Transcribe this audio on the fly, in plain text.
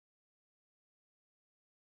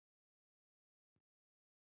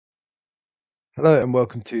Hello and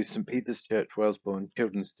welcome to St Peter's Church, Wellesbourne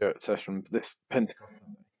Children's Church session for this Pentecost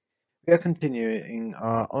Sunday. We are continuing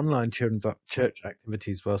our online children's church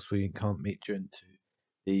activities whilst we can't meet due to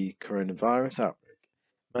the coronavirus outbreak.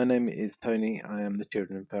 My name is Tony. I am the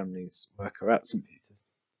Children and Families worker at St Peter's.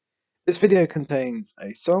 This video contains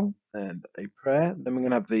a song and a prayer. Then we're going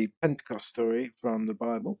to have the Pentecost story from the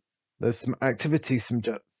Bible. There's some activities, some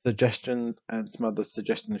suggestions, and some other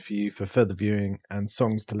suggestions for you for further viewing and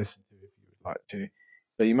songs to listen to if you would like to.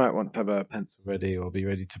 So you might want to have a pencil ready or be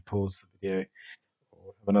ready to pause the video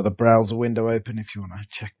or have another browser window open if you want to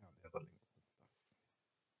check out the other links.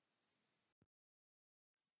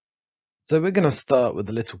 So we're going to start with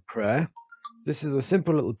a little prayer. This is a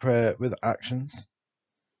simple little prayer with actions.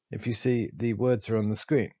 If you see, the words are on the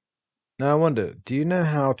screen. Now I wonder, do you know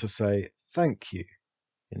how to say thank you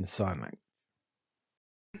in sign language?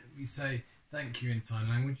 We say thank you in sign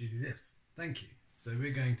language, you do this. Thank you. So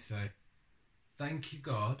we're going to say, thank you,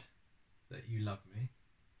 God, that you love me.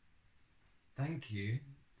 Thank you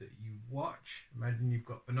that you watch. Imagine you've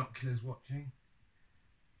got binoculars watching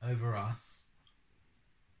over us.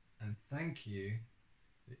 And thank you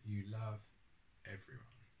that you love everyone.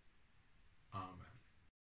 Amen.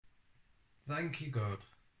 Thank you, God,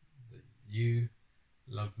 that you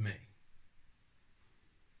love me.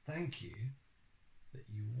 Thank you that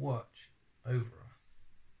you watch over us.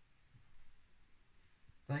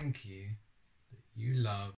 Thank you that you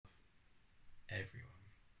love everyone.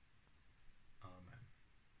 Amen.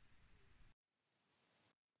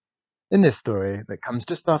 In this story that comes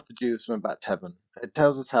just after Jesus went back to heaven, it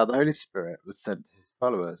tells us how the Holy Spirit was sent to his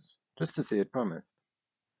followers, just as he had promised.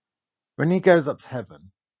 When he goes up to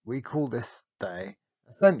heaven, we call this day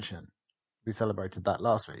Ascension. We celebrated that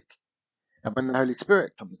last week. And when the Holy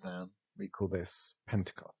Spirit comes down, we call this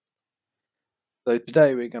Pentecost. So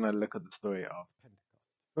today we're going to look at the story of Pentecost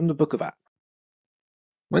from the book of Acts.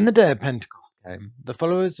 When the day of Pentecost came, the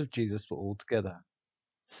followers of Jesus were all together.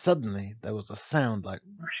 Suddenly there was a sound like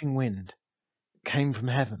rushing wind. It came from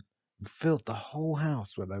heaven and filled the whole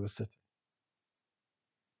house where they were sitting.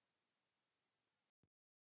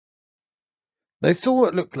 They saw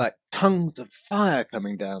what looked like tongues of fire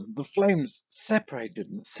coming down. The flames separated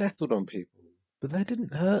and settled on people, but they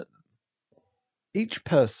didn't hurt them. Each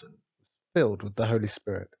person was filled with the Holy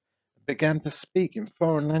Spirit and began to speak in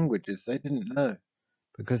foreign languages they didn't know,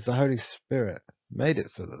 because the Holy Spirit made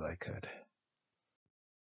it so that they could.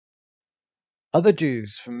 Other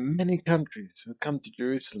Jews from many countries who had come to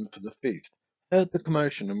Jerusalem for the feast heard the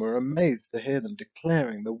commotion and were amazed to hear them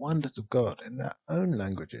declaring the wonders of God in their own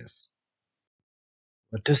languages.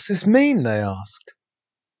 What does this mean? They asked.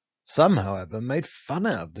 Some, however, made fun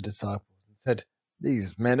out of the disciples and said,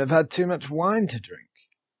 "These men have had too much wine to drink."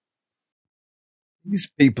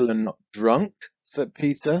 "These people are not drunk," said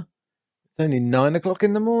Peter. "It's only 9 o'clock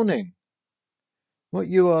in the morning. What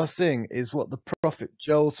you are seeing is what the prophet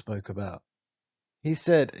Joel spoke about. He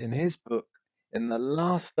said in his book, in the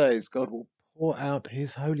last days God will pour out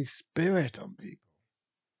his Holy Spirit on people."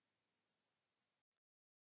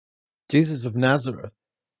 Jesus of Nazareth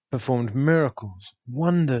performed miracles,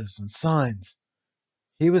 wonders, and signs.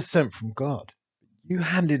 He was sent from God. You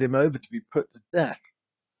handed him over to be put to death.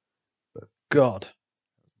 But God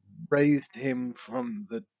raised him from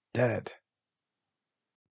the dead.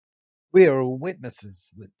 We are all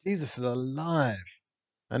witnesses that Jesus is alive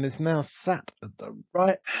and is now sat at the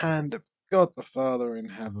right hand of God the Father in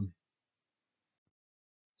heaven.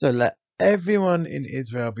 So let everyone in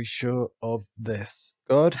Israel be sure of this.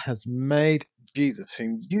 God has made Jesus,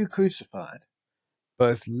 whom you crucified,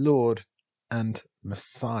 both Lord and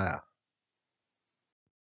Messiah.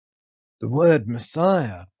 The word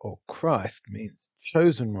Messiah or Christ means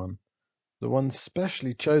chosen one, the one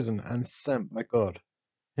specially chosen and sent by God,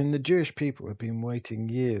 whom the Jewish people had been waiting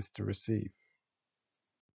years to receive.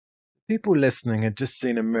 The people listening had just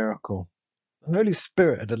seen a miracle. The Holy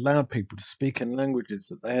Spirit had allowed people to speak in languages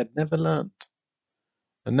that they had never learnt.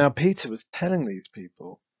 And now Peter was telling these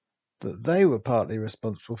people that they were partly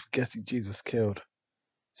responsible for getting Jesus killed.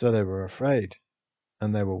 So they were afraid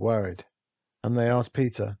and they were worried. And they asked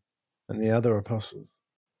Peter and the other apostles,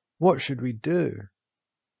 "What should we do?"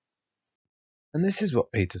 And this is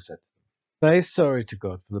what Peter said to them. "Say sorry to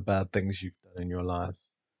God for the bad things you've done in your lives,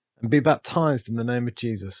 and be baptized in the name of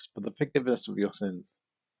Jesus for the forgiveness of your sins.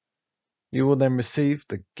 You will then receive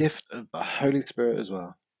the gift of the Holy Spirit as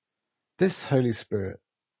well. This Holy Spirit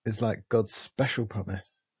is like God's special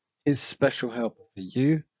promise, his special helper for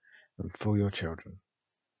you and for your children."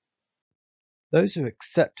 Those who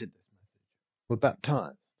accepted this message were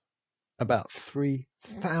baptized. About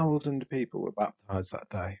 3,000 people were baptized that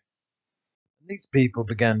day. These people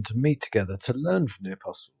began to meet together to learn from the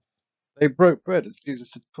apostles. They broke bread as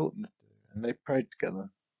Jesus had taught them to do, and they prayed together.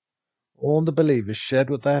 All the believers shared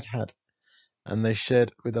what they had, and they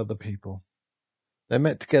shared with other people. They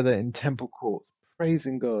met together in temple courts,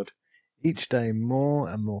 praising God. Each day, more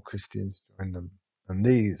and more Christians joined them, and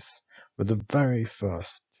these were the very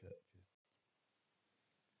first church.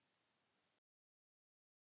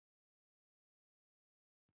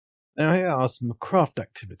 Now, here are some craft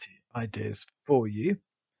activity ideas for you.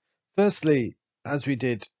 Firstly, as we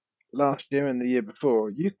did last year and the year before,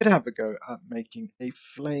 you could have a go at making a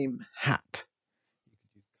flame hat. You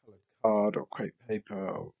could use coloured card or crepe paper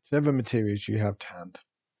or whichever materials you have to hand.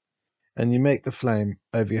 And you make the flame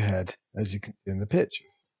over your head, as you can see in the picture.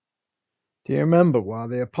 Do you remember why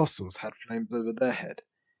the apostles had flames over their head?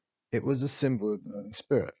 It was a symbol of the Holy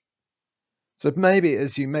Spirit. So maybe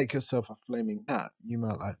as you make yourself a flaming hat, you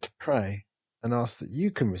might like to pray and ask that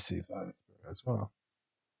you can receive the Holy Spirit as well.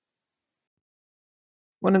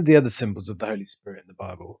 One of the other symbols of the Holy Spirit in the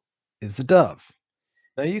Bible is the dove.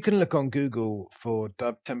 Now you can look on Google for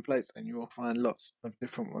dove templates and you will find lots of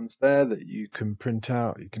different ones there that you can print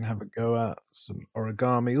out, you can have a go at, some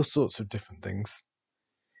origami, all sorts of different things.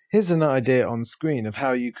 Here's an idea on screen of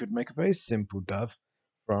how you could make a very simple dove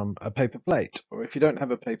from a paper plate. Or if you don't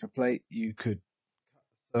have a paper plate, you could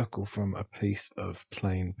circle from a piece of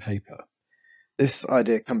plain paper. This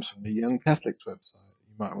idea comes from the Young Catholics website.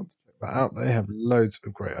 You might want to check that out. They have loads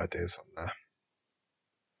of great ideas on there.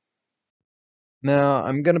 Now,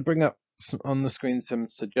 I'm going to bring up on the screen some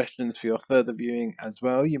suggestions for your further viewing as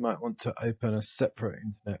well. You might want to open a separate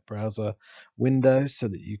internet browser window so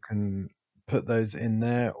that you can put those in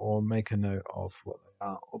there or make a note of what they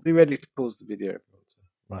are, or be ready to pause the video if you want to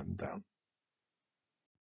write them down.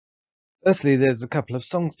 Firstly, there's a couple of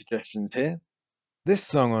song suggestions here. This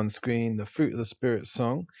song on screen, the Fruit of the Spirit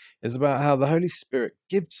song, is about how the Holy Spirit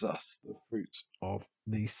gives us the fruits of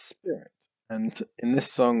the Spirit. And in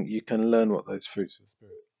this song, you can learn what those fruits of the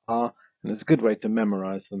Spirit are, and it's a good way to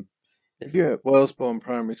memorize them. If you're at Wellesbourne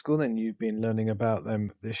Primary School, then you've been learning about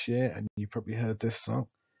them this year, and you probably heard this song.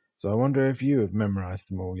 So I wonder if you have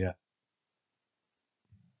memorized them all yet.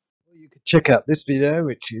 Well, you could check out this video,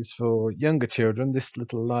 which is for younger children, This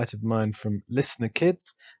Little Light of Mine from Listener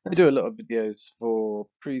Kids. They do a lot of videos for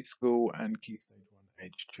preschool and Key Stage 1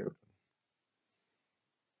 age children.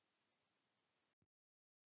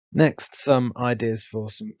 Next, some ideas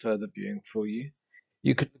for some further viewing for you.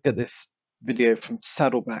 You could look at this video from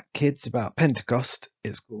Saddleback Kids about Pentecost.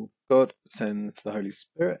 It's called God Sends the Holy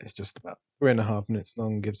Spirit. It's just about 3.5 minutes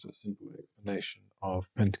long, gives a simple explanation of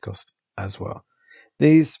Pentecost as well.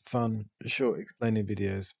 These fun, short explaining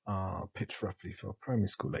videos are pitched roughly for primary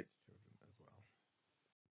school age children as well.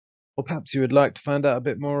 Or perhaps you would like to find out a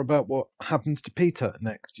bit more about what happens to Peter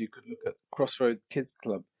next. You could look at Crossroads Kids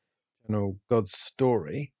Club channel God's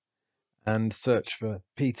Story and search for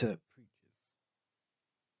Peter Preaches.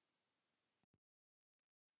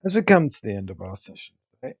 As we come to the end of our session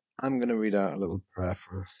today, I'm going to read out a little prayer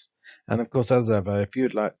for us. And of course, as ever, if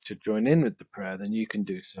you'd like to join in with the prayer, then you can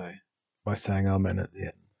do so by saying Amen at the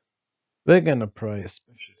end. We're going to pray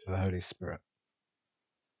especially for the Holy Spirit.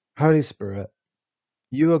 Holy Spirit,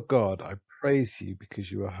 you are God. I praise you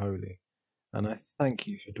because you are holy. And I thank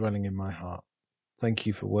you for dwelling in my heart. Thank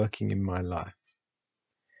you for working in my life.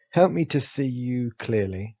 Help me to see you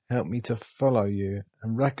clearly. Help me to follow you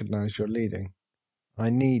and recognize your leading. I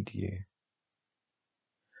need you.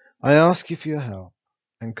 I ask you for your help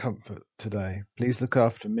and comfort today. Please look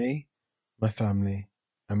after me, my family,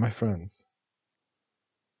 and my friends.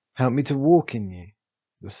 Help me to walk in you,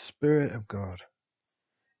 the Spirit of God.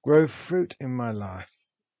 Grow fruit in my life.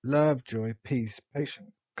 Love, joy, peace,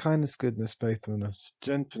 patience, kindness, goodness, faithfulness,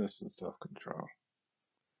 gentleness, and self-control.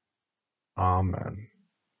 Amen.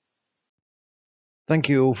 Thank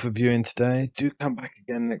you all for viewing today. Do come back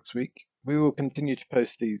again next week. We will continue to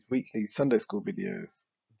post these weekly Sunday school videos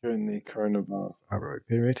during the coronavirus outbreak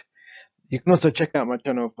period. You can also check out my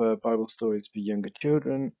channel for Bible stories for younger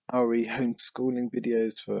children, RE homeschooling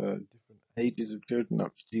videos for different ages of children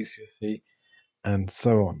up to GCSE, and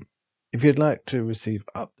so on. If you'd like to receive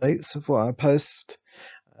updates of what I post,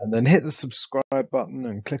 and then hit the subscribe button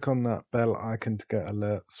and click on that bell icon to get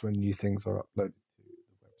alerts when new things are uploaded to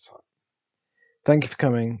the website. Thank you for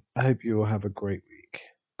coming. I hope you will have a great week.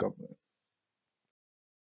 God bless.